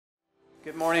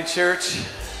Good morning, church.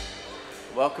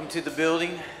 Welcome to the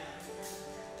building.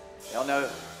 Y'all know,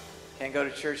 can't go to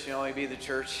church, you can only be the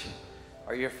church.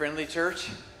 Are you a friendly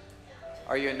church?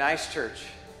 Are you a nice church?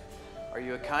 Are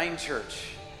you a kind church?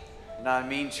 Not a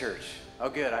mean church? Oh,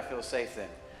 good. I feel safe then.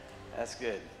 That's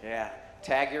good. Yeah.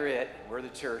 Tag you're it. We're the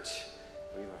church.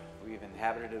 We've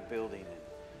inhabited a building,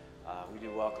 and we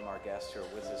do welcome our guests who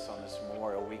are with us on this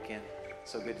Memorial Weekend.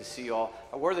 So good to see you all.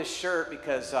 I wore this shirt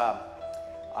because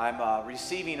I'm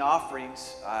receiving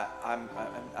offerings.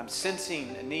 I'm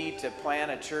sensing a need to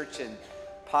plant a church in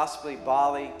possibly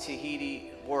Bali,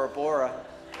 Tahiti, Bora Bora,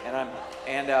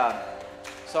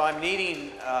 so I'm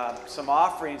needing some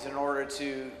offerings in order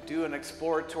to do an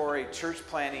exploratory church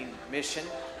planting mission.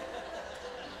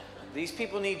 These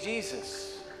people need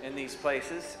Jesus in these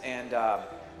places, and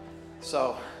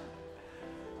so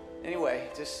anyway,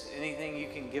 just anything you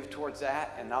can give towards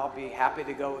that, and I'll be happy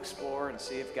to go explore and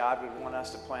see if God would want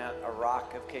us to plant a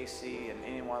rock of KC in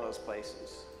any one of those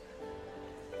places.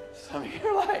 Some of you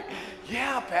are like,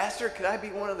 yeah, Pastor, could I be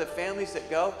one of the families that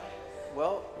go?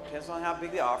 Well, depends on how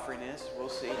big the offering is. We'll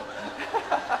see.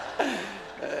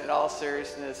 In all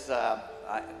seriousness, the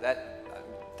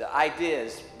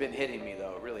idea's been hitting me,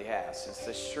 though. It really has. Since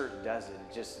this shirt does it,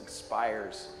 it just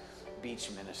inspires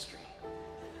beach ministry.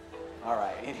 All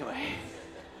right, anyway.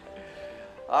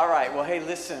 All right, well, hey,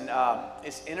 listen,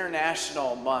 it's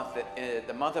International Month.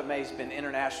 The month of May has been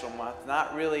International Month.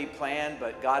 Not really planned,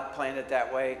 but God planned it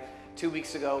that way. 2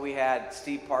 weeks ago, we had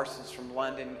Steve Parsons from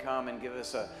London come and give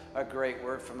us a great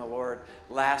word from the Lord.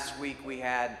 Last week, we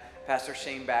had Pastor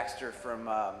Shane Baxter from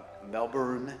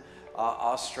Melbourne,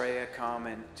 Australia, come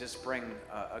and just bring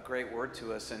a great word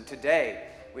to us. And today,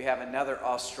 we have another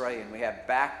Australian. We have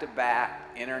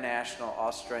back-to-back international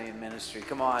Australian ministry.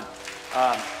 Come on.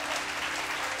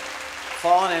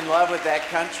 Falling in love with that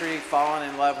country, falling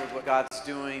in love with what God's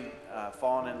doing,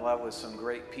 falling in love with some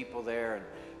great people there. And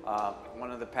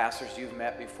one of the pastors you've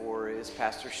met before is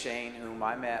Pastor Shane, whom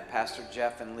I met, Pastor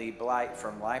Geoff and Lee Blight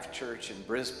from Life Church in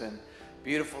Brisbane.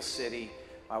 Beautiful city.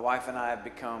 My wife and I have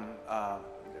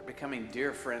becoming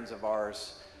dear friends of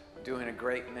ours, doing a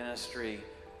great ministry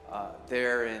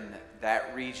there in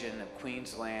that region of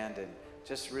Queensland and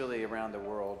just really around the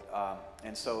world.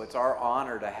 And so it's our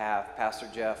honor to have Pastor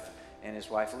Geoff and his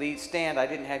wife Lee stand. I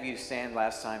didn't have you stand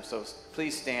last time, so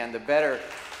please stand. The better,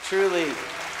 truly,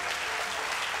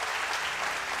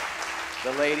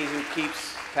 the lady who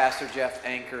keeps Pastor Geoff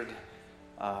anchored.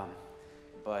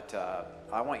 But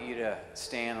I want you to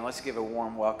stand, and let's give a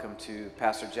warm welcome to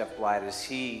Pastor Geoff Blight as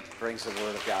he brings the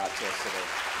word of God to us today.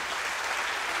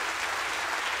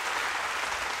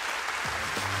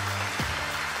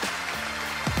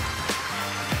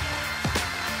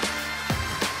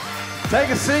 Take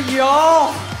a seat,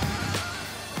 y'all.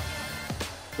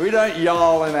 We don't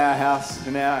y'all in our house,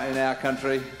 in our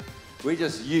country. We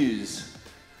just use.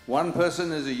 One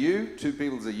person is a you, two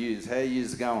people's a yous. How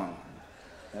yous going?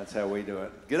 That's how we do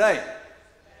it. G'day.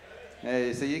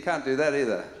 Hey, so you can't do that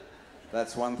either.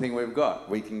 That's one thing we've got.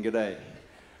 We can g'day.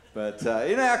 But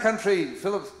in our country,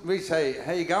 Philip, we say,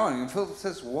 how you going? And Philip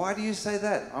says, why do you say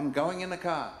that? I'm going in a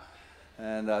car.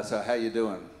 And so how you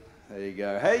doing? There you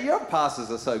go. Hey, your pastors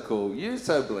are so cool. You're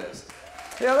so blessed.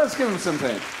 Yeah, let's give them some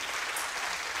thanks.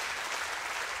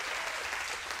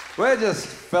 We just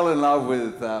fell in love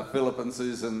with Philip and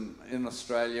Susan in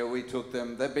Australia. We took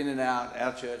them. They've been in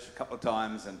our church a couple of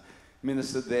times and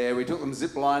ministered there. We took them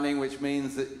zip lining, which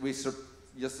means that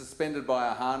you're suspended by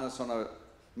a harness on a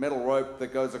metal rope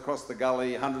that goes across the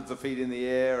gully hundreds of feet in the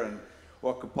air, and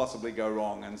what could possibly go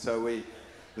wrong? And so we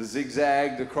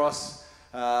zigzagged across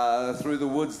through the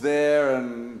woods there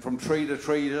and from tree to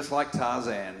tree, just like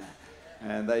Tarzan.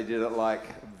 And they did it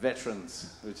like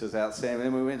veterans, which is outstanding.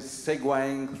 Then we went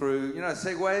segwaying through, you know,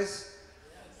 segways?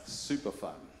 Super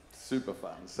fun, super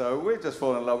fun. So we've just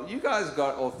fallen in love. You guys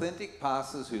got authentic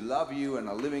pastors who love you and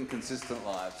are living consistent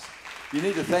lives. You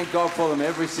need to thank God for them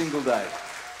every single day.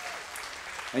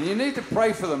 And you need to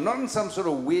pray for them, not in some sort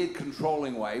of weird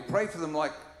controlling way. Pray for them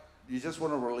like you just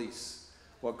want to release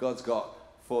what God's got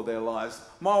for their lives.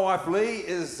 My wife Lee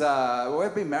is,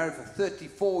 we've been married for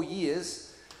 34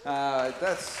 years.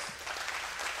 That's,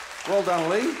 well done,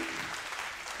 Lee.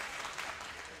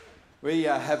 We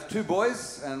have two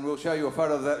boys, and we'll show you a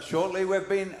photo of that shortly. We've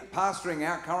been pastoring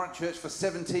our current church for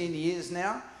 17 years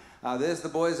now. There's the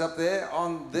boys up there.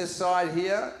 On this side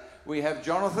here, we have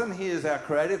Jonathan. He is our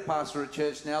creative pastor at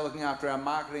church now, looking after our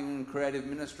marketing and creative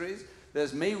ministries.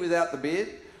 There's me without the beard.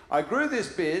 I grew this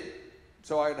beard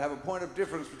so I could have a point of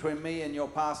difference between me and your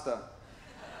pastor.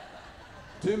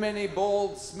 Too many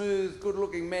bald, smooth,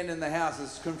 good-looking men in the house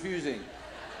is confusing.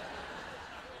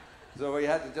 So we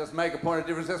had to just make a point of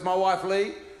difference. That's my wife,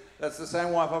 Lee. That's the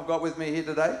same wife I've got with me here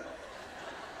today.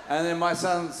 And then my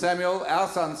son, Samuel, our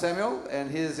son, Samuel,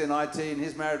 and he's in IT, and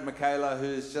he's married Michaela,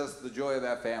 who's just the joy of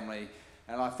our family.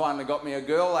 And I finally got me a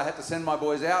girl. I had to send my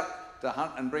boys out to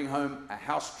hunt and bring home a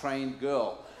house-trained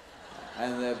girl.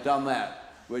 And they've done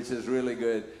that, which is really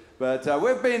good. But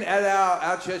we've been at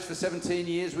our church for 17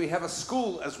 years. We have a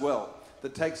school as well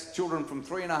that takes children from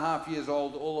 3.5 years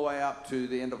old all the way up to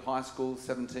the end of high school,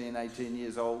 17, 18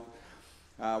 years old.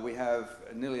 We have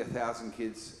nearly 1,000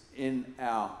 kids in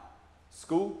our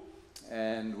school,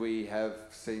 and we have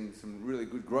seen some really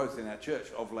good growth in our church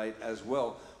of late as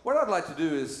well. What I'd like to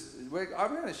do is,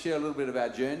 I'm going to share a little bit of our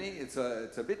journey. It's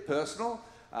a bit personal.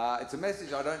 It's a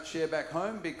message I don't share back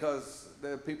home because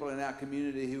there are people in our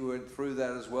community who went through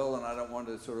that as well, and I don't want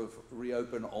to sort of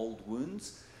reopen old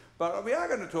wounds. But we are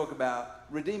going to talk about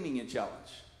redeeming a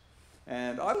challenge.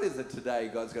 And I believe that today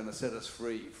God's going to set us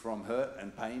free from hurt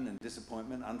and pain and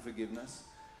disappointment, unforgiveness,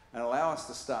 and allow us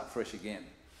to start fresh again.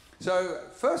 So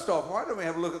first off, why don't we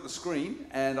have a look at the screen?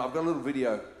 And I've got a little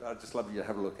video I'd just love you to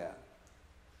have a look at.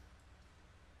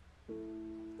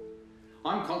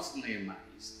 I'm constantly amazed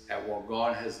at what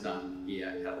God has done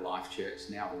here at Life Church.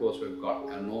 Now, of course, we've got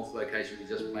our north location we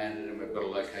just planted, and we've got a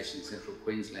location in central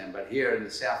Queensland. But here in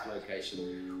the south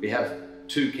location, we have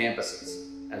 2 campuses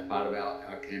as part of our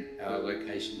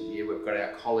location here. We've got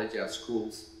our college, our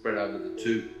schools spread over the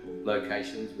 2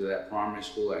 locations with our primary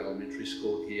school, our elementary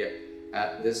school here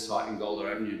at this site in Golder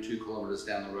Avenue, 2 kilometres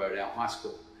down the road, our high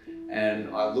school.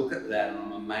 And I look at that and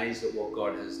I'm amazed at what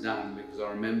God has done, because I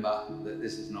remember that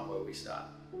this is not where we started.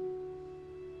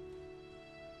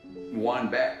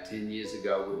 Wind back 10 years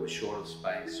ago, we were short of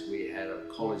space. We had a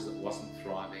college that wasn't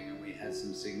thriving, and we had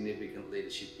some significant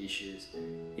leadership issues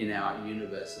in our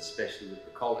universe, especially with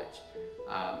the college.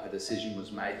 A decision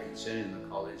was made concerning the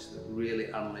college that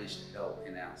really unleashed hell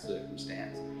in our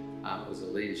circumstance. It was a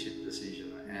leadership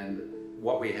decision, and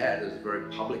what we had is a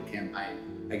very public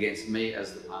campaign against me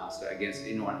as the pastor, against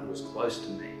anyone who was close to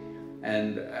me,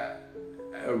 and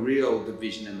a real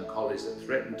division in the college that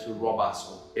threatened to rob us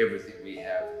of everything we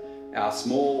have. Our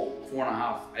small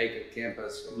 4.5-acre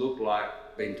campus looked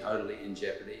like being totally in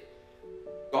jeopardy.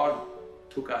 God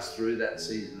took us through that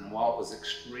season, and while it was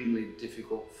extremely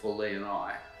difficult for Lee and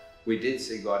I, we did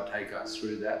see God take us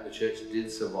through that. The church did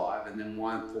survive, and then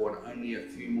wind forward only a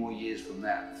few more years from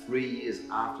that. 3 years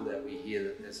after that, we hear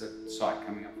that there's a site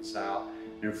coming up for sale,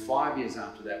 and 5 years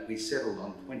after that, we settled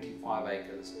on 25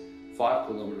 acres, 5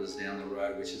 kilometres down the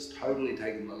road, which has totally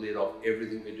taken the lid off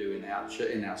everything we do in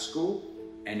our school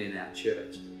and in our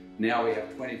church. Now we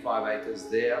have 25 acres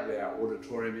there where our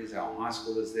auditorium is, our high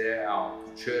school is there, our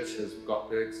church has got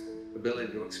the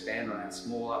ability to expand on our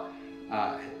smaller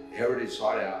heritage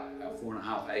site, our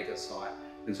 4.5-acre site.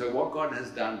 And so what God has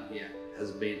done here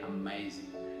has been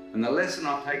amazing. And the lesson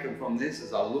I've taken from this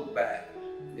as I look back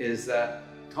is that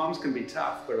times can be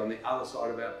tough, but on the other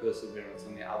side of our perseverance,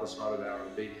 on the other side of our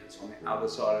obedience, on the other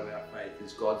side of our faith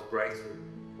is God's breakthrough.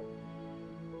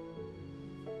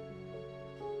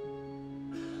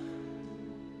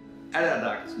 At our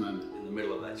darkest moment, in the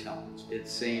middle of that challenge, it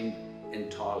seemed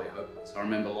entirely hopeless. I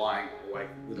remember lying awake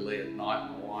with Lee at night,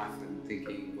 my wife, and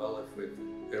thinking, well,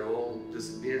 if it all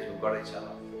disappears, we've got each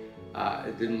other.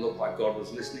 It didn't look like God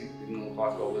was listening. It didn't look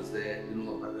like God was there. It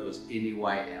didn't look like there was any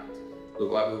way out. It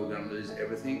looked like we were going to lose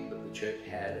everything that the church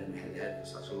had and had had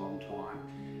for such a long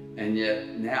time. And yet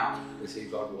now we see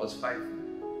God was faithful.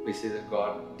 We see that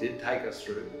God did take us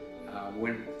through.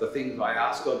 When the things I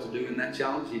asked God to do in that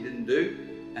challenge, He didn't do.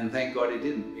 And thank God He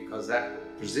didn't, because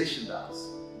that positioned us,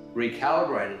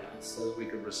 recalibrated us so that we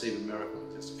could receive a miracle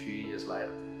just a few years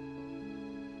later.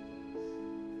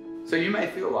 So you may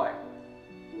feel like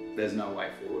there's no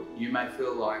way forward. You may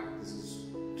feel like it's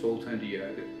all turned to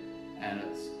yogurt and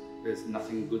there's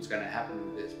nothing good's going to happen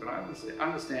with this. But I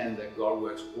understand that God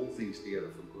works all things together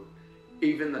for good.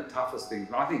 Even the toughest things,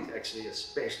 but I think actually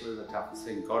especially the toughest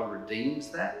thing, God redeems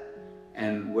that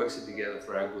and works it together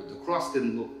for our good. The cross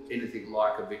didn't look anything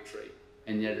like a victory,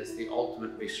 and yet it's the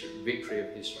ultimate victory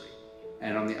of history.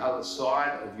 And on the other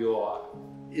side of your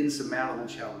insurmountable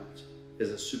challenge, there's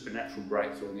a supernatural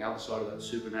breakthrough. On the other side of that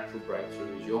supernatural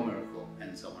breakthrough is your miracle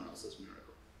and someone else's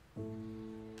miracle.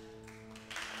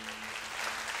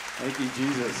 Thank you,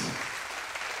 Jesus.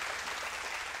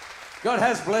 God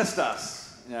has blessed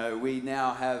us. You know, we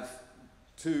now have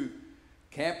 2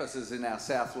 campuses in our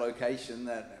south location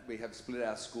that we have split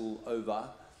our school over.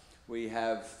 We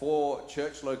have 4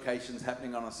 church locations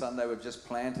happening on a Sunday. We've just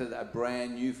planted a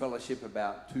brand new fellowship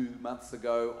about 2 months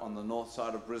ago on the north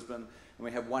side of Brisbane. And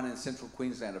we have one in central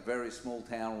Queensland, a very small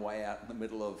town way out in the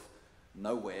middle of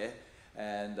nowhere.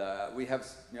 And we have,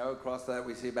 across that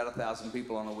we see about 1,000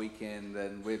 people on a weekend,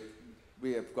 and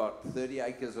we have got 30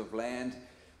 acres of land,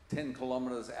 10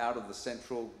 kilometres out of the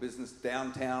central business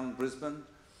downtown Brisbane.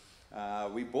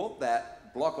 We bought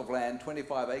that block of land,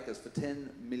 25 acres, for $10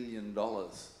 million.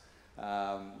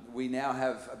 We now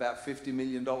have about $50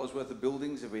 million worth of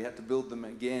buildings if we had to build them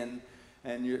again.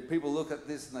 And people look at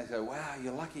this and they say, wow,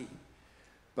 you're lucky.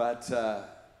 But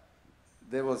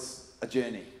there was a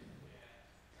journey.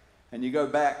 And you go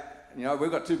back,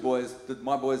 we've got two boys.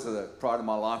 My boys are the pride of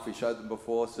my life. We showed them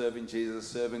before, serving Jesus,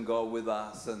 serving God with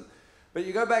us. But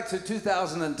you go back to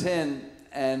 2010,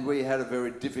 and we had a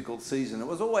very difficult season. It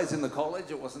was always in the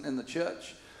college. It wasn't in the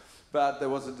church. But there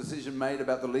was a decision made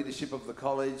about the leadership of the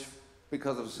college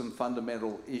because of some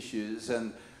fundamental issues.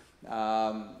 And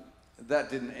that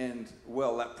didn't end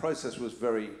well. That process was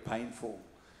very painful.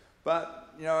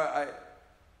 But, as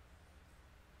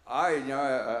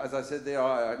I said there,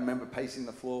 I remember pacing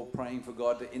the floor, praying for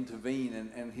God to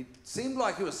intervene, and he seemed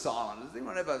like he was silent. Has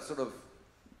anyone ever sort of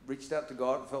reached out to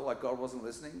God, felt like God wasn't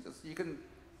listening? You can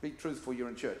be truthful, you're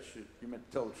in church. You're meant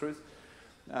to tell the truth.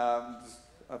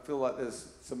 I feel like there's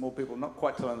some more people not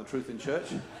quite telling the truth in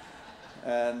church.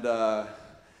 And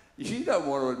you don't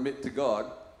want to admit to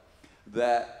God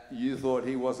that you thought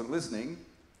he wasn't listening,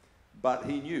 but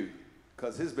he knew,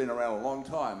 because he's been around a long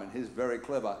time and he's very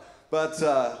clever. But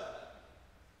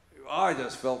I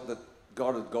just felt that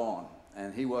God had gone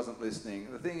and he wasn't listening.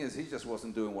 The thing is, he just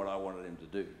wasn't doing what I wanted him to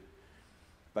do.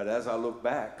 But as I look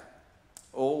back,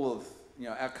 all of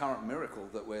our current miracle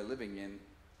that we're living in,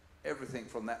 everything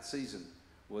from that season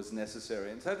was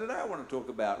necessary. And so today I want to talk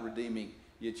about redeeming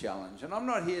your challenge. And I'm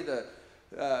not here to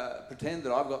pretend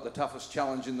that I've got the toughest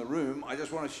challenge in the room. I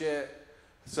just want to share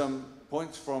some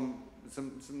points from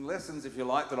some lessons, if you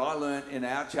like, that I learned in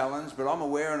our challenge. But I'm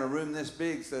aware in a room this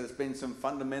big, so there's been some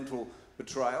fundamental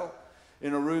betrayal.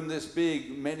 In a room this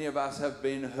big, many of us have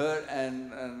been hurt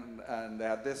and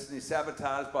our destiny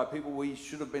sabotaged by people we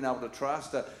should have been able to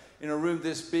trust. In a room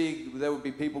this big, there would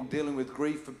be people dealing with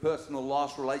grief and personal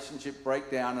loss, relationship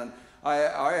breakdown, and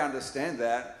I understand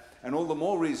that. And all the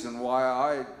more reason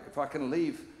why if I can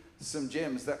leave some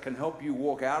gems that can help you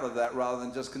walk out of that rather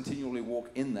than just continually walk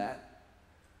in that,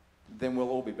 then we'll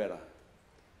all be better.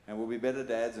 And we'll be better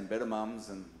dads and better mums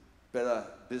and better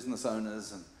business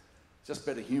owners and just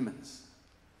better humans.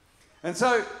 And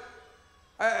so,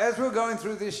 as we're going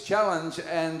through this challenge,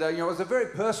 and it was a very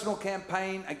personal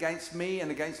campaign against me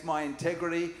and against my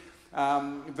integrity,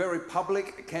 very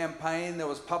public campaign. There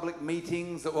was public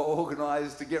meetings that were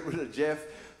organised to get rid of Geoff.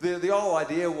 The whole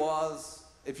idea was,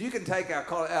 if you can take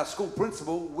our school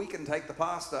principal, we can take the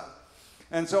pastor.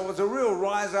 And so it was a real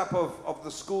rise up of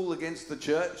the school against the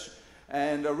church,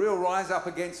 and a real rise up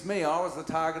against me. I was the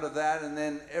target of that, and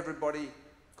then everybody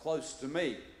close to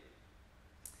me.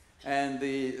 And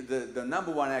the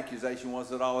number one accusation was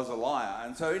that I was a liar.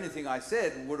 And so anything I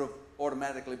said would have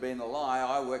automatically been a lie.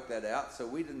 I worked that out, so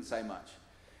we didn't say much.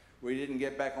 We didn't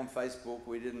get back on Facebook.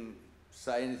 We didn't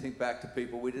say anything back to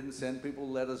people. We didn't send people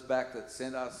letters back that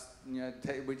sent us,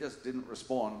 we just didn't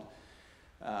respond.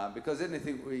 Because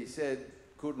anything we said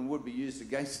could and would be used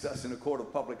against us in a court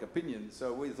of public opinion.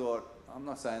 So we thought, I'm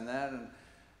not saying that.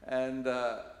 And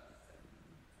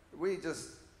we just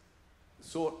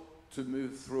sought to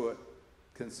move through it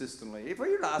consistently. If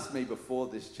you'd asked me before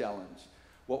this challenge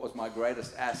what was my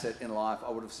greatest asset in life,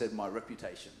 I would have said my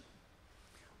reputation.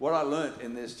 What I learnt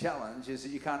in this challenge is that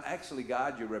you can't actually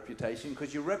guard your reputation,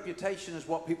 because your reputation is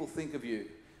what people think of you,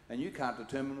 and you can't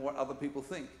determine what other people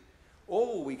think.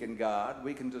 All we can guard,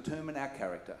 we can determine our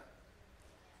character.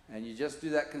 And you just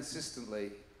do that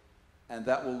consistently, and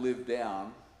that will live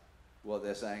down what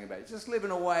they're saying about you. Just live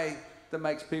in a way that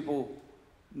makes people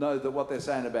know that what they're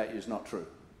saying about you is not true.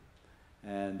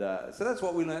 And so that's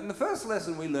what we learned. And the first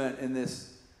lesson we learned in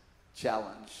this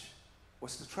challenge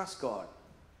was to trust God.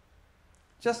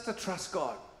 Just to trust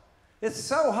God. It's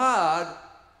so hard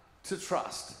to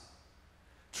trust.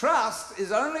 Trust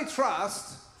is only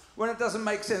trust when it doesn't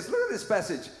make sense. Look at this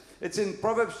passage. It's in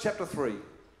Proverbs chapter 3.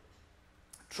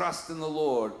 Trust in the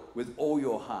Lord with all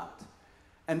your heart.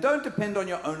 And don't depend on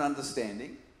your own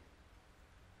understanding.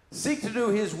 Seek to do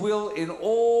his will in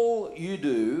all you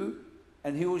do,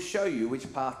 and he will show you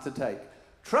which path to take.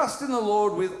 Trust in the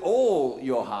Lord with all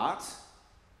your heart,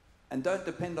 and don't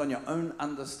depend on your own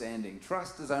understanding.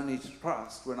 Trust is only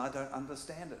trust when I don't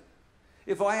understand it.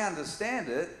 If I understand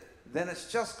it, then it's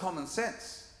just common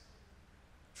sense.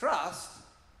 Trust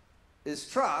is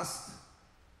trust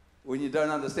when you don't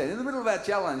understand. In the middle of our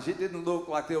challenge, it didn't look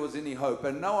like there was any hope,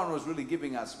 and no one was really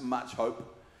giving us much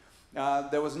hope.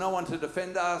 There was no one to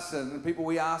defend us, and the people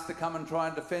we asked to come and try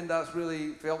and defend us really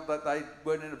felt that they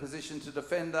weren't in a position to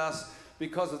defend us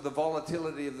because of the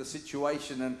volatility of the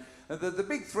situation. And the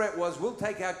big threat was, we'll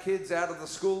take our kids out of the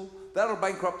school, that'll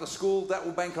bankrupt the school, that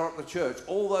will bankrupt the church.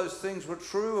 All those things were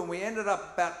true, and we ended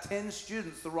up about 10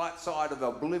 students the right side of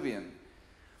oblivion.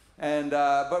 And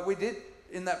but we did,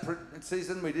 in that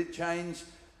season, we did change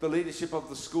the leadership of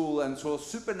the school and saw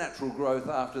supernatural growth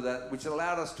after that, which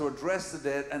allowed us to address the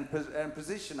debt and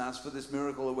position us for this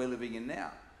miracle that we're living in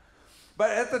now.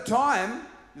 But at the time,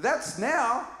 that's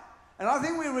now, and I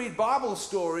think we read Bible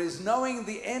stories knowing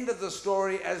the end of the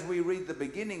story as we read the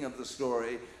beginning of the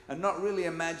story, and not really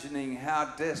imagining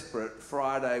how desperate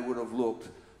Friday would have looked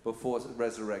before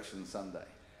Resurrection Sunday.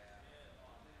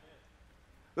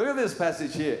 Look at this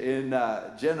passage here in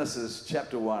Genesis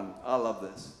chapter 1. I love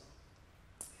this.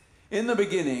 In the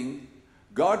beginning,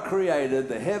 God created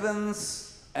the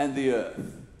heavens and the earth.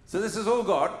 So this is all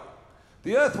God.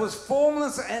 The earth was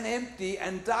formless and empty,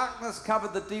 and darkness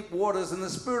covered the deep waters, and the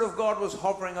Spirit of God was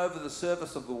hovering over the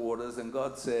surface of the waters. And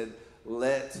God said,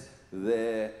 "Let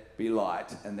there be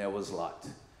light," and there was light.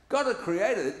 God had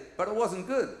created, but it wasn't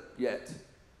good yet.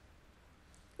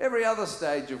 Every other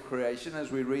stage of creation, as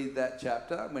we read that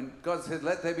chapter, when God said,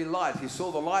 "Let there be light," he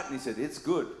saw the light and he said, "It's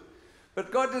good." But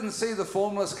God didn't see the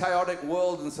formless, chaotic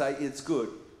world and say, "It's good."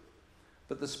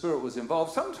 But the Spirit was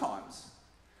involved. Sometimes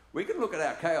we can look at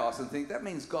our chaos and think that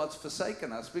means God's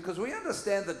forsaken us, because we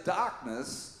understand that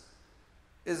darkness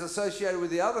is associated with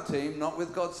the other team, not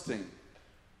with God's team.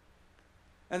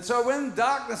 And so when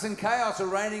darkness and chaos are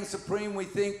reigning supreme, we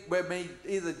think we're being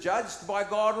either judged by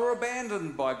God or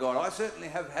abandoned by God. I certainly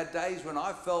have had days when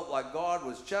I felt like God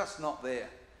was just not there.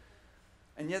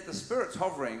 And yet the Spirit's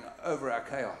hovering over our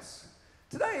chaos.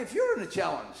 Today, if you're in a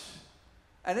challenge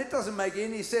and it doesn't make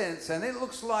any sense and it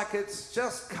looks like it's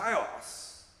just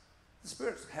chaos, the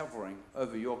Spirit's hovering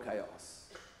over your chaos.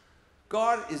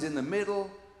 God is in the middle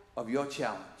of your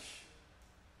challenge.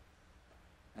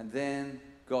 And then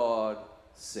God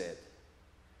said.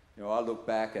 You know, I look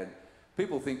back and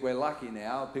people think we're lucky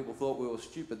now. People thought we were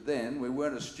stupid then. We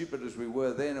weren't as stupid as we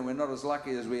were then, and we're not as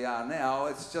lucky as we are now.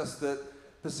 It's just that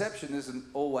perception isn't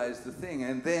always the thing.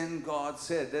 And then God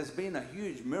said, there's been a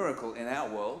huge miracle in our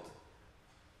world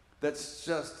that's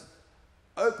just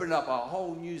opened up a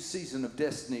whole new season of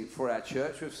destiny for our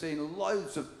church. We've seen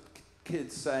loads of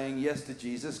kids saying yes to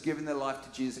Jesus, giving their life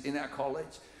to Jesus in our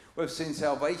college. We've seen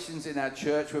salvations in our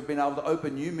church. We've been able to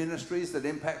open new ministries that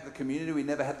impact the community. We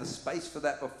never had the space for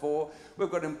that before. We've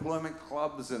got employment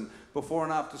clubs and before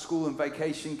and after school and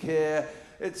vacation care.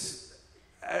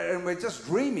 And we're just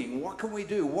dreaming. What can we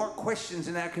do? What questions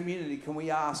in our community can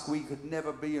we ask? We could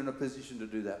never be in a position to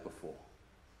do that before.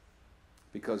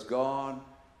 Because God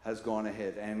has gone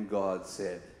ahead and God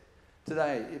said.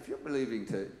 Today, if you're believing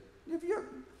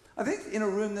I think in a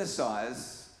room this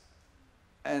size,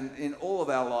 and in all of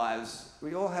our lives,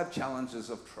 we all have challenges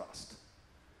of trust.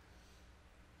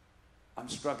 I'm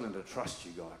struggling to trust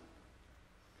you, God.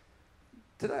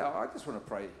 Today, I just want to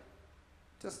pray,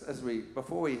 just as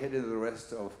before we head into the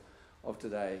rest of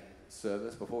today's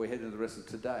service, before we head into the rest of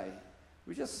today,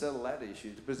 we just settle that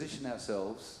issue to position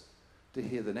ourselves to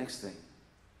hear the next thing.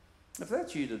 If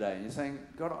that's you today, and you're saying,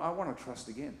 God, I want to trust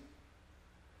again.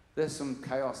 There's some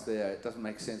chaos there. It doesn't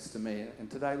make sense to me. And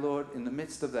today, Lord, in the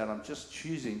midst of that, I'm just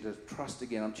choosing to trust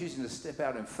again. I'm choosing to step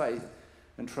out in faith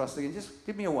and trust again. Just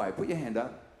give me a way. Put your hand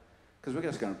up, because we're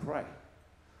just going to pray.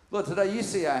 Lord, today you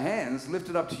see our hands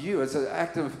lifted up to you. It's an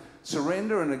act of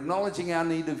surrender and acknowledging our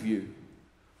need of you.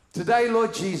 Today,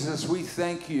 Lord Jesus, we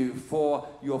thank you for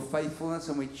your faithfulness,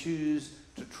 and we choose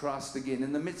to trust again.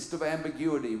 In the midst of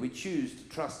ambiguity, we choose to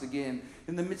trust again.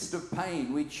 In the midst of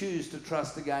pain, we choose to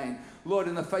trust again. Lord,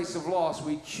 in the face of loss,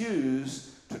 we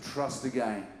choose to trust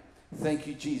again. Thank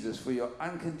you, Jesus, for your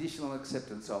unconditional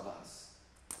acceptance of us.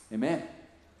 Amen.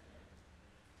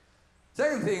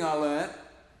 Second thing I learned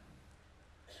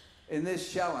in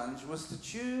this challenge was to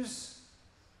choose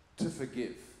to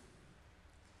forgive.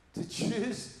 To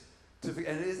choose to forgive.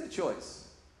 And it is a choice.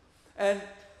 And,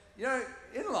 you know,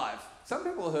 in life, some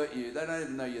people hurt you. They don't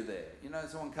even know you're there. You know,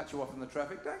 someone cuts you off in the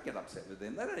traffic. Don't get upset with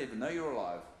them. They don't even know you're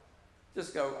alive.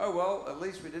 Just go, oh, well, at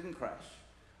least we didn't crash.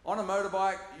 On a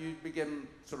motorbike, you begin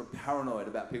sort of paranoid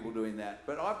about people doing that.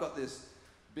 But I've got this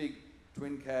big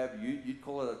twin cab. You'd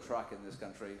call it a truck in this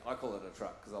country. I call it a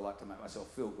truck because I like to make myself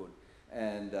feel good.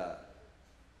 And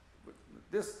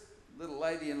this little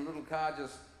lady in a little car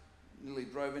just nearly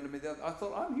drove into me. I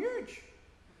thought, I'm huge.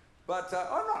 But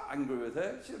I'm not angry with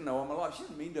her. She didn't know I'm alive. She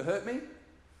didn't mean to hurt me.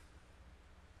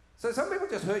 So some people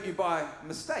just hurt you by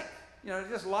mistake.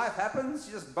 just life happens.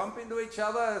 You just bump into each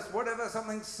other. It's whatever,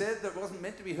 something said that wasn't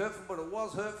meant to be hurtful, but it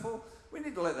was hurtful. We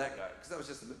need to let that go, because that was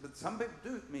just but some people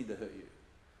do mean to hurt you.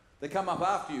 They come up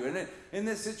after you. And in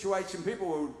this situation, people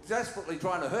were desperately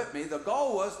trying to hurt me. The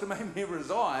goal was to make me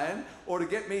resign or to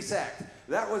get me sacked.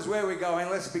 That was where we're going.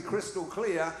 Let's be crystal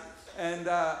clear. And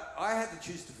I had to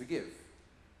choose to forgive,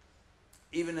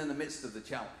 even in the midst of the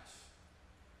challenge.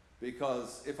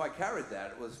 Because if I carried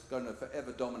that, it was going to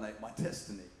forever dominate my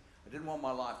destiny. I didn't want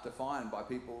my life defined by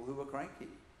people who were cranky.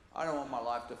 I don't want my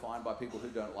life defined by people who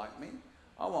don't like me.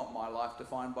 I want my life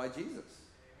defined by Jesus.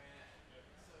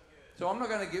 So I'm not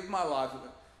going to give my life,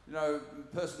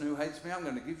 person who hates me, I'm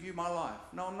going to give you my life.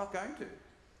 No, I'm not going to.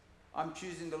 I'm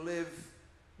choosing to live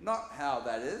not how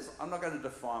that is. I'm not going to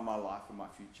define my life and my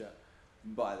future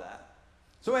by that.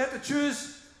 So I had to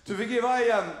choose to forgive.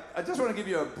 I just want to give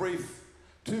you a brief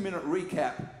 2-minute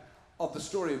recap of the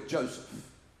story of Joseph.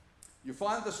 You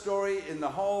find the story in the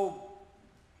whole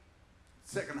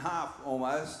second half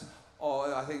almost,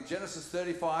 or I think Genesis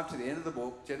 35 to the end of the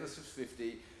book, Genesis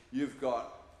 50, you've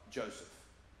got Joseph.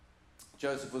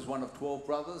 Joseph was one of 12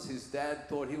 brothers. His dad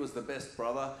thought he was the best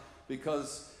brother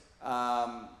because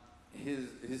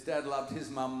his dad loved his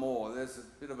mum more. There's a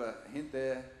bit of a hint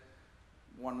there.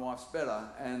 One wife's better.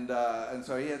 And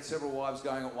so he had several wives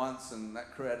going at once, and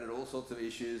that created all sorts of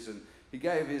issues. And he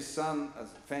gave his son a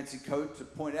fancy coat to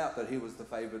point out that he was the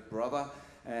favored brother.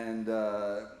 And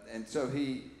so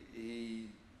he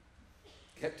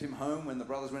kept him home when the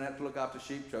brothers went out to look after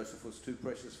sheep. Joseph was too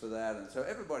precious for that. And so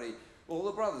all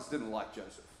the brothers didn't like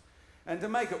Joseph. And to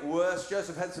make it worse,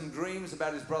 Joseph had some dreams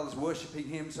about his brothers worshipping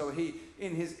him. So he,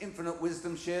 in his infinite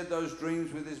wisdom, shared those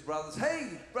dreams with his brothers.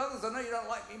 Hey, brothers, I know you don't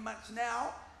like me much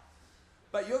now,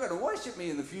 but you're going to worship me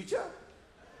in the future.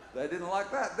 They didn't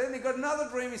like that. Then he got another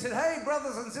dream. He said, hey,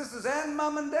 brothers and sisters and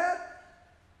mum and dad,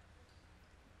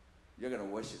 you're going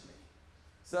to worship me.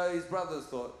 So his brothers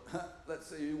thought, let's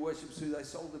see who worships who. They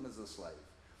sold him as a slave.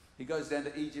 He goes down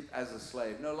to Egypt as a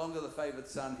slave. No longer the favored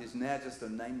son. He's now just a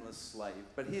nameless slave.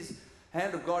 But his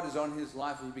hand of God is on his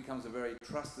life. He becomes a very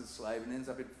trusted slave and ends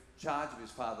up in charge of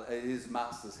his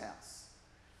master's house.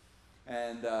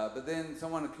 But then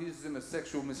someone accuses him of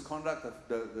sexual misconduct.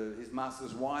 His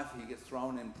master's wife, he gets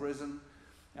thrown in prison.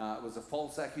 It was a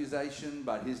false accusation,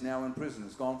 but he's now in prison.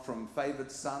 He's gone from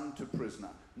favored son to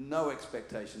prisoner. No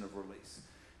expectation of release.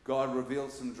 God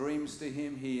reveals some dreams to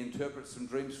him. He interprets some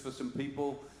dreams for some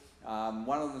people.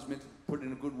 One of them is meant to put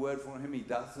in a good word for him. He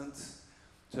doesn't.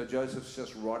 So Joseph's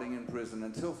just rotting in prison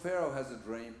until Pharaoh has a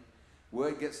dream.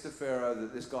 Word gets to Pharaoh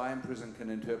that this guy in prison can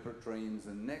interpret dreams.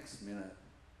 And next minute,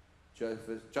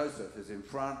 Joseph is in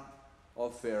front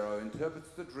of Pharaoh, interprets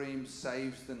the dream,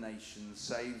 saves the nation,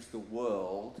 saves the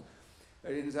world.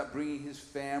 It ends up bringing his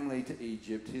family to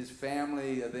Egypt. His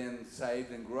family are then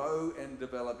saved and grow and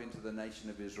develop into the nation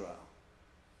of Israel.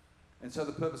 And so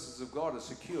the purposes of God are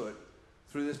secured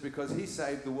through this because he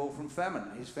saved the world from famine.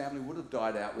 His family would have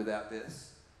died out without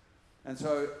this. And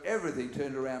so everything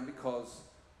turned around because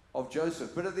of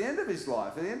Joseph. But at the end of his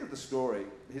life, at the end of the story,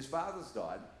 his father's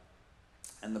died.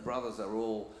 And the brothers are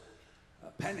all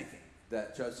panicking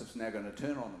that Joseph's now going to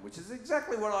turn on them, which is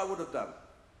exactly what I would have done.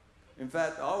 In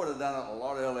fact, I would have done it a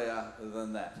lot earlier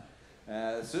than that.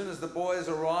 As soon as the boys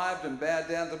arrived and bowed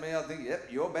down to me, I think, yep,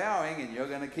 you're bowing and you're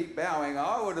going to keep bowing.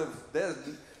 I would have...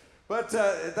 But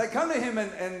they come to him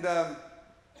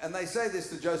and they say this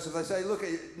to Joseph. They say, look,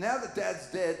 now that Dad's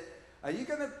dead, are you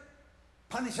going to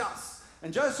punish us?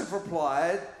 And Joseph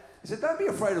replied, he said, don't be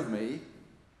afraid of me.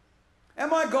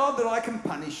 Am I God that I can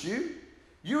punish you?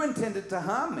 You intended to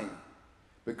harm me,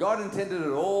 but God intended it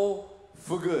all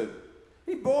for good.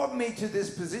 He brought me to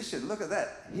this position. Look at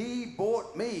that. He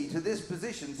brought me to this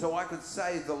position so I could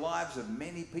save the lives of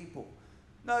many people.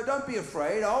 No, don't be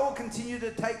afraid. I will continue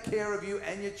to take care of you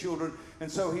and your children. And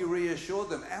so he reassured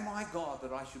them, am I God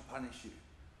that I should punish you?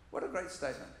 What a great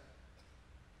statement.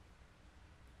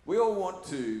 We all want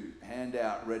to hand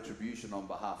out retribution on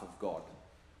behalf of God.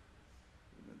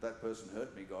 If that person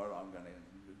hurt me, God,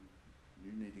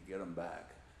 you need to get them back.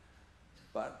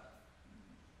 But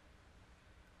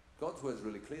God's word is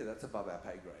really clear. That's above our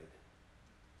pay grade.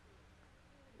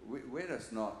 We're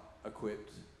just not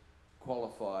equipped,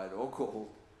 qualified, or called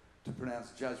to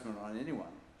pronounce judgment on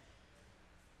anyone,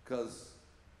 because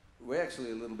we're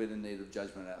actually a little bit in need of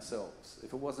judgment ourselves.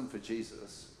 If it wasn't for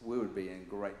Jesus, we would be in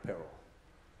great peril.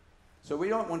 So we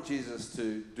don't want Jesus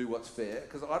to do what's fair,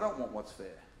 because I don't want what's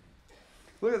fair.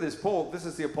 Look at this, Paul. This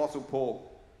is the Apostle Paul.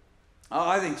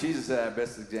 I think Jesus is our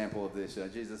best example of this.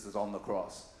 Jesus is on the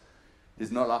cross.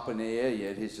 He's not up in the air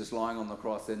yet. He's just lying on the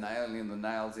cross. They're nailing the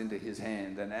nails into his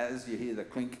hand. And as you hear the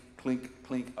clink, clink,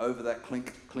 clink, over that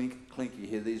clink, clink, clink, you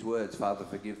hear these words, Father,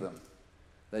 forgive them.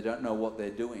 They don't know what they're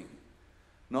doing.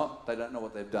 Not they don't know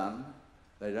what they've done.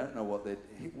 They don't know what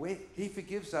he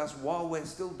forgives us while we're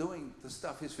still doing the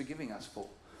stuff he's forgiving us for.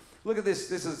 Look at this.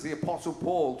 This is the Apostle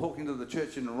Paul talking to the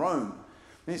church in Rome.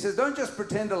 And he says, don't just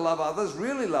pretend to love others,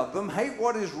 really love them. Hate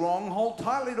what is wrong, hold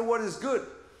tightly to what is good.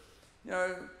 You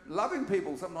know, loving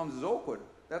people sometimes is awkward.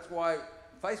 That's why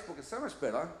Facebook is so much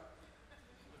better,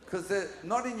 because they're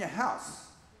not in your house.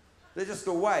 They're just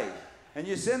away. And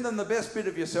you send them the best bit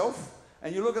of yourself,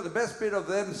 and you look at the best bit of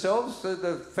themselves, so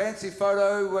the fancy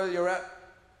photo where you're at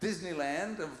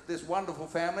Disneyland of this wonderful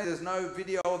family. There's no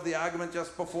video of the argument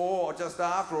just before or just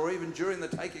after or even during the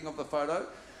taking of the photo.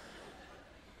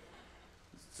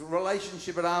 It's a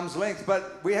relationship at arm's length,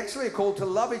 but we actually are called to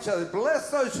love each other.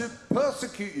 Bless those who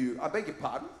persecute you. I beg your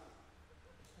pardon.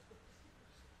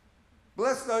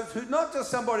 Bless those who, not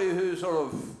just somebody who sort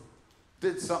of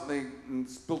did something and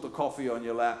spilt a coffee on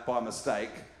your lap by mistake,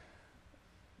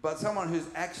 but someone who's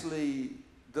actually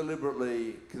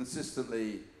deliberately,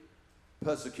 consistently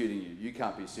persecuting you. You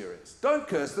can't be serious. Don't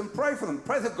curse them. Pray for them.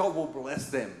 Pray that God will bless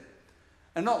them.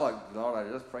 And not like, Lord,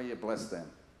 I just pray you bless them.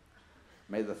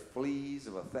 May the fleas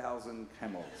of 1,000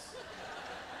 camels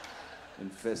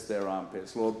infest their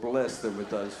armpits. Lord, bless them with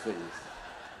those fleas.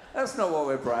 That's not what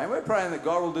we're praying. We're praying that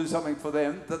God will do something for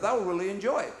them that they'll really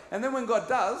enjoy. And then when God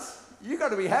does, you've got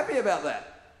to be happy about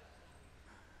that.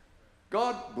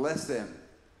 God bless them.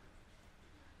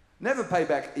 Never pay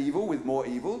back evil with more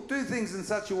evil. Do things in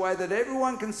such a way that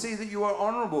everyone can see that you are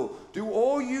honorable. Do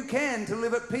all you can to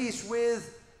live at peace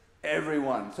with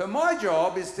everyone. So my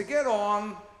job is to get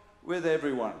on with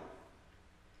everyone.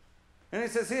 And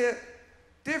it says here,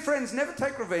 dear friends, never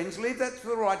take revenge. Leave that to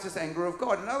the righteous anger of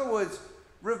God. In other words,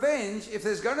 revenge, if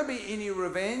there's going to be any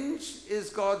revenge, is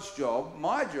God's job.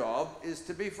 My job is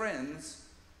to be friends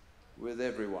with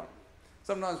everyone.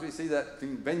 Sometimes we see that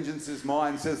thing, vengeance is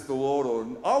mine, says the Lord, or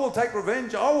I will take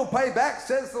revenge, I will pay back,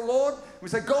 says the Lord. We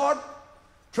say, God,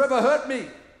 Trevor hurt me.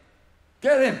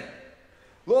 Get him.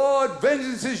 Lord,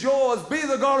 vengeance is yours. Be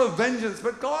the God of vengeance.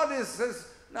 But God says,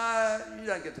 no, you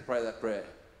don't get to pray that prayer.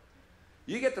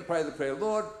 You get to pray the prayer,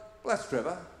 Lord, bless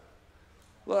Trevor.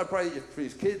 Lord, I pray for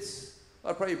his kids.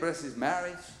 Lord, I pray you bless his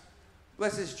marriage.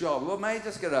 Bless his job. Lord, may he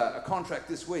just get a contract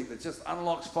this week that just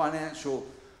unlocks financial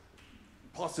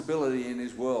possibility in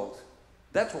his world.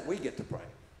 That's what we get to pray.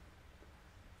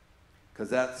 Because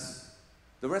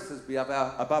the rest is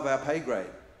above our pay grade.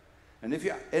 And if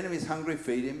your enemy's hungry,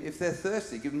 feed him. If they're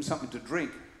thirsty, give them something to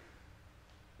drink.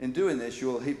 In doing this, you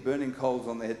will heap burning coals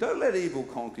on their head. Don't let evil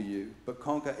conquer you, but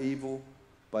conquer evil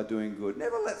by doing good.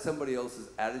 Never let somebody else's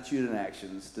attitude and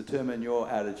actions determine your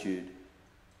attitude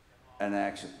and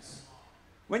actions.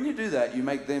 When you do that, you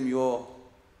make them your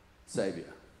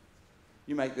savior.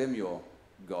 You make them your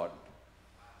God.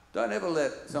 Don't ever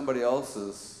let somebody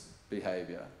else's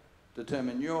behavior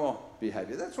determine your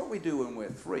behavior. That's what we do when we're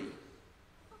 3.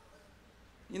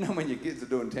 You know, when your kids are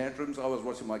doing tantrums, I was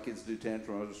watching my kids do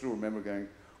tantrums, I still remember going,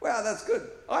 wow, that's good.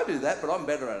 I do that, but I'm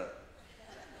better at it.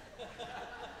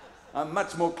 I'm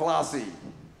much more classy.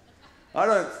 I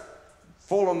don't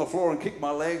fall on the floor and kick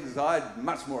my legs. I'm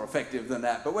much more effective than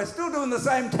that. But we're still doing the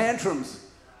same tantrums.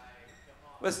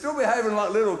 We're still behaving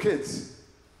like little kids.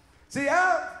 See,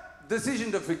 our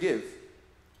decision to forgive,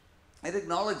 it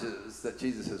acknowledges that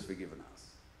Jesus has forgiven us.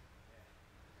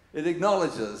 It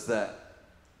acknowledges that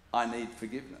I need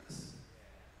forgiveness.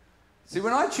 See,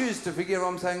 when I choose to forgive,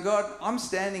 I'm saying, God, I'm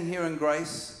standing here in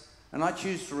grace, and I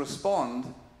choose to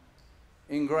respond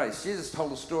in grace. Jesus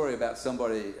told a story about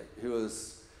somebody who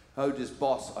owed his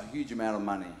boss a huge amount of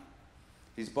money.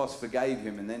 His boss forgave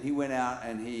him, and then he went out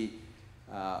and he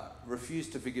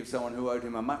refused to forgive someone who owed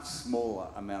him a much smaller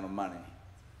amount of money.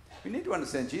 We need to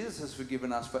understand Jesus has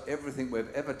forgiven us for everything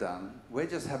we've ever done. We're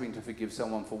just having to forgive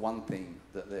someone for one thing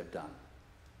that they've done.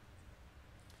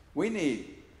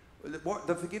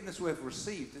 The forgiveness we've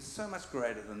received is so much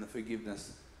greater than the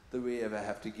forgiveness that we ever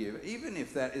have to give, even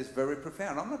if that is very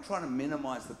profound. I'm not trying to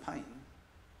minimize the pain.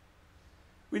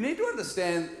 We need to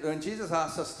understand when Jesus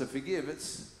asks us to forgive,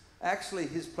 it's actually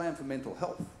his plan for mental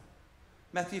health.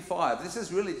 Matthew 5, this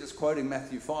is really just quoting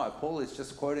Matthew 5. Paul is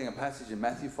just quoting a passage in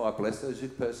Matthew 5, bless those who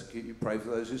persecute you, pray for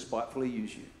those who spitefully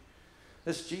use you.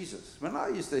 That's Jesus. When I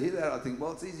used to hear that, I think,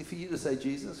 well, it's easy for you to say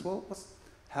Jesus. Well,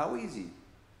 how easy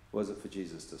was it for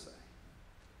Jesus to say?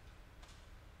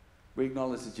 We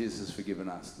acknowledge that Jesus has forgiven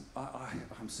us.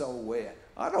 I'm so aware.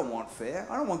 I don't want fair.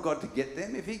 I don't want God to get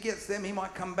them. If he gets them, he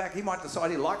might come back. He might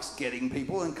decide he likes getting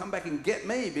people and come back and get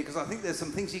me because I think there's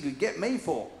some things he could get me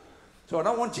for. So I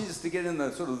don't want Jesus to get in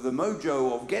the sort of the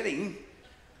mojo of getting.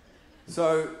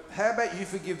 So how about you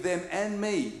forgive them and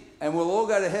me, and we'll all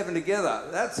go to heaven together?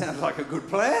 That sounds like a good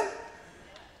plan.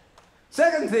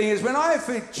 Second thing is when I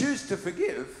choose to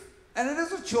forgive, and it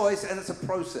is a choice and it's a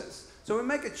process. So we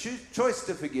make a choice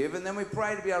to forgive, and then we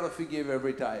pray to be able to forgive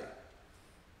every day.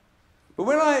 But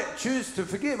when I choose to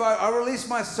forgive, I release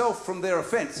myself from their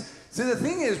offense. See, the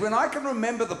thing is, when I can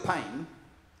remember the pain,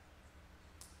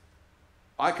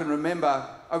 I can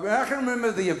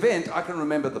remember the event, I can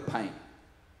remember the pain.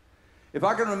 If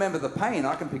I can remember the pain,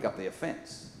 I can pick up the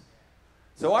offense.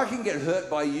 So I can get hurt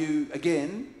by you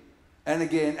again and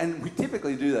again, and we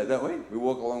typically do that, don't we? We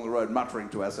walk along the road muttering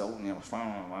to ourselves.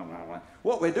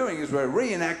 What we're doing is we're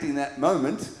reenacting that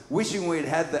moment, wishing we'd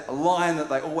had that line that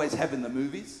they always have in the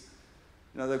movies.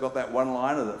 You know, they've got that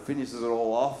one-liner that finishes it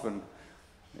all off, and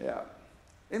yeah.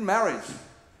 In marriage,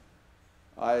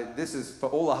 this is for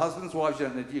all the husbands, wives,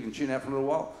 you can tune out for a little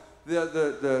while.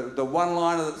 The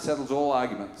one-liner that settles all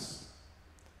arguments.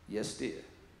 Yes, dear.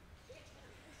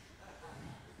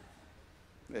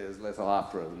 There's less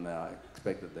laughter than I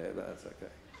expected there, but that's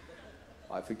okay.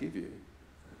 I forgive you.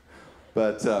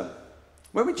 But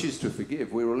when we choose to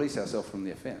forgive, we release ourselves from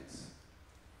the offense.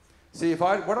 See,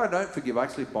 what I don't forgive, I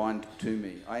actually bind to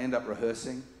me. I end up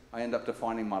rehearsing. I end up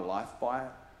defining my life by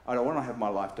it. I don't want to have my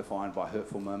life defined by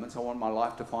hurtful moments. I want my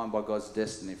life defined by God's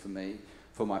destiny for me,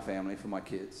 for my family, for my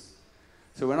kids.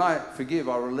 So when I forgive,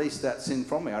 I release that sin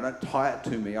from me. I don't tie it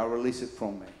to me. I release it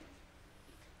from me.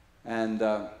 And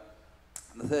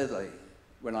thirdly,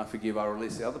 when I forgive, I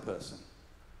release the other person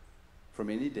from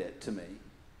any debt to me.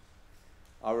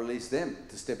 I release them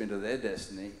to step into their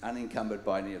destiny, unencumbered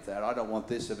by any of that. I don't want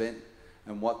this event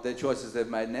and what their choices they've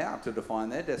made now to define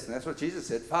their destiny. That's what Jesus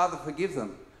said. Father, forgive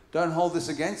them. Don't hold this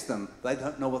against them. They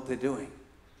don't know what they're doing.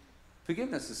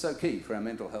 Forgiveness is so key for our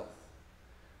mental health.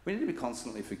 We need to be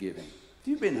constantly forgiving. If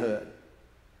you've been hurt,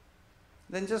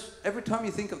 then just every time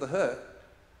you think of the hurt,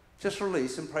 just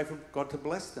release and pray for God to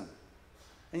bless them.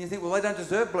 And you think, well, they don't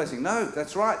deserve blessing. No,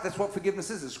 that's right. That's what forgiveness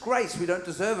is. It's grace. We don't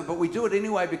deserve it, but we do it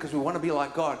anyway because we want to be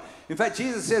like God. In fact,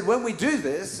 Jesus said when we do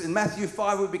this, in Matthew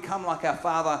 5, we become like our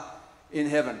Father in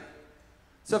heaven.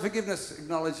 So forgiveness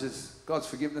acknowledges God's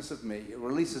forgiveness of me. It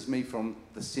releases me from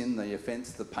the sin, the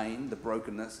offense, the pain, the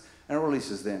brokenness, and it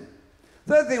releases them.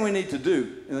 Third thing we need to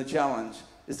do in the challenge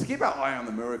is to keep our eye on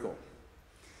the miracle.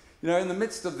 You know, in the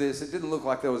midst of this, it didn't look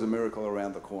like there was a miracle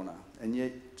around the corner. And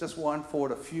yet, just wind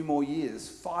forward a few more years,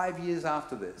 5 years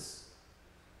after this,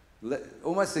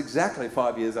 almost exactly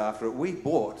 5 years after it, we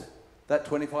bought that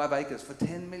 25 acres for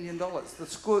 $10 million.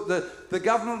 The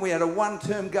government, we had a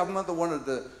one-term government that wanted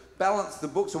to balance the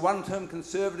books, a one-term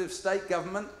conservative state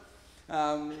government,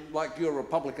 like your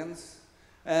Republicans,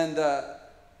 and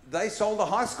they sold a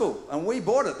high school, and we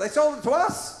bought it. They sold it to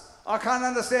us. I can't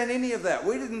understand any of that.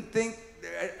 We didn't think,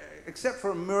 except for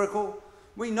a miracle,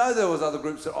 we know there was other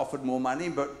groups that offered more money,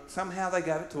 but somehow they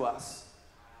gave it to us.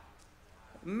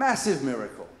 Massive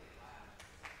miracle.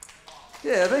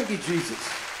 Yeah, thank you, Jesus.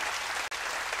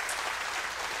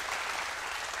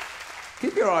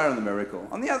 Keep your eye on the miracle.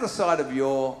 On the other side of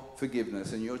your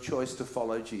forgiveness and your choice to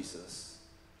follow Jesus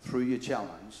through your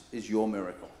challenge is your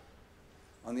miracle.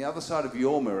 On the other side of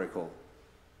your miracle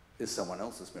is someone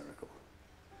else's miracle.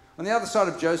 On the other side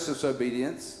of Joseph's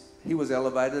obedience, he was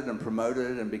elevated and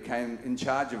promoted and became in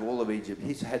charge of all of Egypt.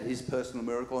 He had his personal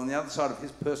miracle. On the other side of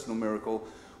his personal miracle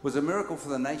was a miracle for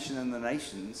the nation and the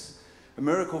nations, a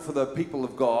miracle for the people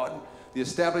of God, the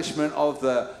establishment of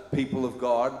the people of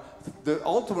God. The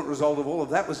ultimate result of all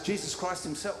of that was Jesus Christ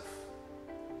himself.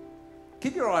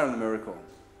 Keep your eye on the miracle.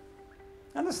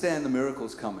 Understand the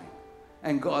miracle's coming.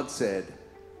 And God said,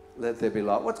 let there be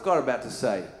light. What's God about to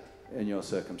say in your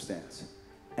circumstance?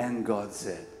 And God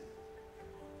said.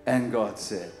 And God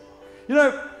said. You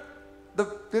know,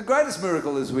 the greatest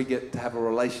miracle is we get to have a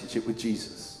relationship with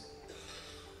Jesus.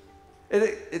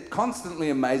 It constantly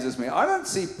amazes me. I don't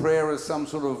see prayer as some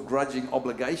sort of grudging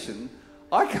obligation.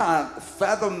 I can't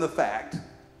fathom the fact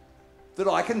that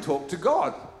I can talk to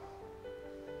God.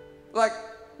 Like,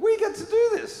 we get to do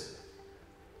this.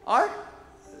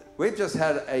 We've just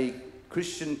had a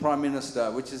Christian Prime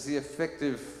Minister, which is the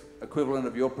effective equivalent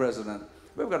of your president.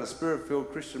 We've got a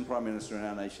spirit-filled Christian Prime Minister in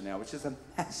our nation now, which is a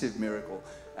massive miracle,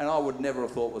 and I would never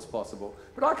have thought was possible.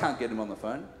 But I can't get him on the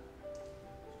phone.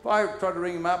 If I tried to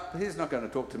ring him up, he's not going to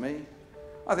talk to me.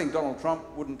 I think Donald Trump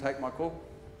wouldn't take my call.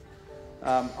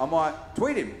 I might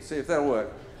tweet him, see if that'll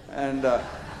work.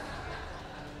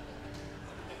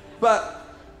 But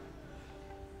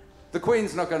the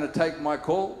Queen's not going to take my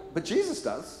call, but Jesus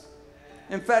does.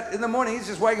 In fact, in the morning, he's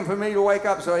just waiting for me to wake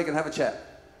up so he can have a chat.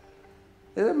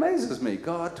 It amazes me.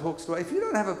 God talks to us. If you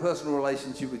don't have a personal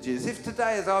relationship with Jesus, if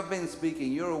today as I've been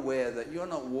speaking, you're aware that you're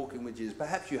not walking with Jesus,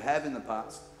 perhaps you have in the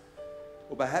past,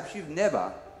 or perhaps you've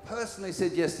never personally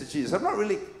said yes to Jesus. I'm not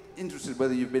really interested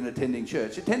whether you've been attending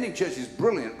church. Attending church is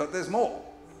brilliant, but there's more.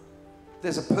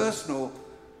 There's a personal,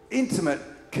 intimate,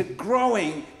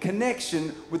 growing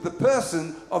connection with the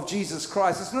person of Jesus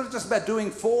Christ. It's not just about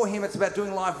doing for him, it's about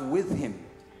doing life with him.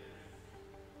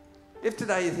 If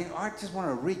today you think, I just want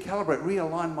to recalibrate,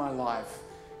 realign my life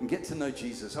and get to know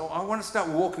Jesus. I want to start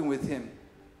walking with him.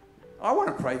 I want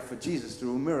to pray for Jesus to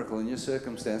do a miracle in your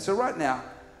circumstance. So right now,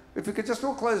 if we could just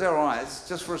all close our eyes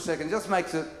just for a second, just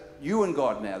makes it you and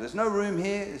God now. There's no room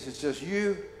here. This is just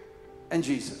you and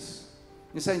Jesus.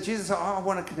 You're saying, Jesus, I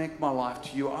want to connect my life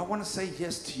to you. I want to say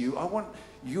yes to you. I want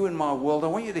you in my world. I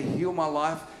want you to heal my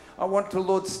life. I want to,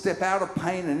 Lord, step out of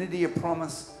pain and into your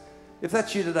promise. If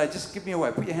that's you today, just give me a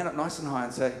wave. Put your hand up nice and high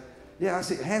and say, yeah, I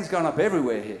see hands going up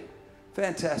everywhere here.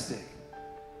 Fantastic.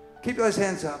 Keep those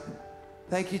hands up.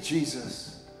 Thank you,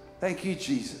 Jesus. Thank you,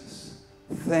 Jesus.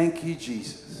 Thank you,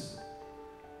 Jesus.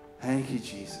 Thank you,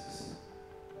 Jesus.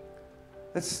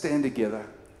 Let's stand together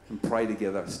and pray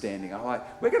together standing.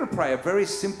 We're going to pray a very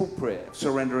simple prayer of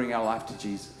surrendering our life to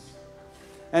Jesus.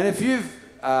 And if you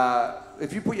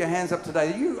put your hands up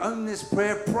today, you own this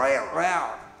prayer, pray it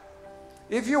loud.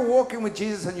 If you're walking with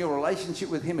Jesus and your relationship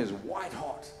with him is white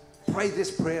hot, pray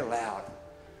this prayer loud.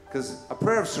 Because a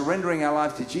prayer of surrendering our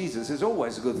life to Jesus is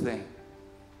always a good thing.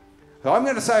 So I'm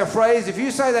going to say a phrase. If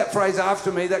you say that phrase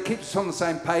after me, that keeps us on the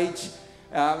same page.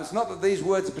 It's not that these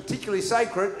words are particularly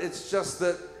sacred. It's just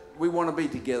that we want to be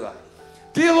together.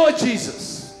 Dear Lord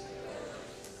Jesus,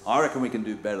 I reckon we can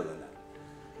do better than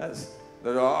that.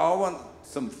 I want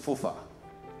some fufa.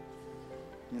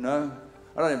 You know?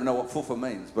 I don't even know what fufa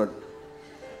means, but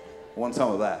I want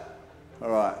some of that. All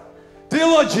right. Dear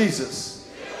Lord Jesus,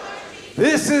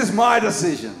 this is my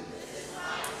decision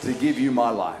to give you my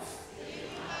life.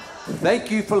 Thank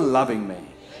you for loving me.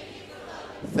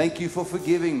 Thank you for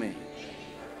forgiving me.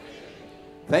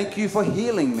 Thank you for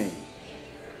healing me.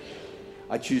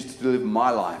 I choose to live my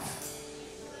life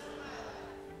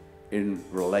in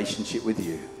relationship with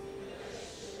you.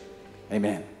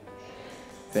 Amen.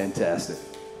 Fantastic.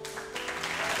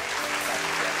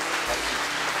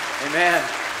 Amen.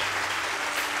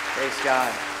 Praise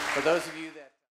God. For those of you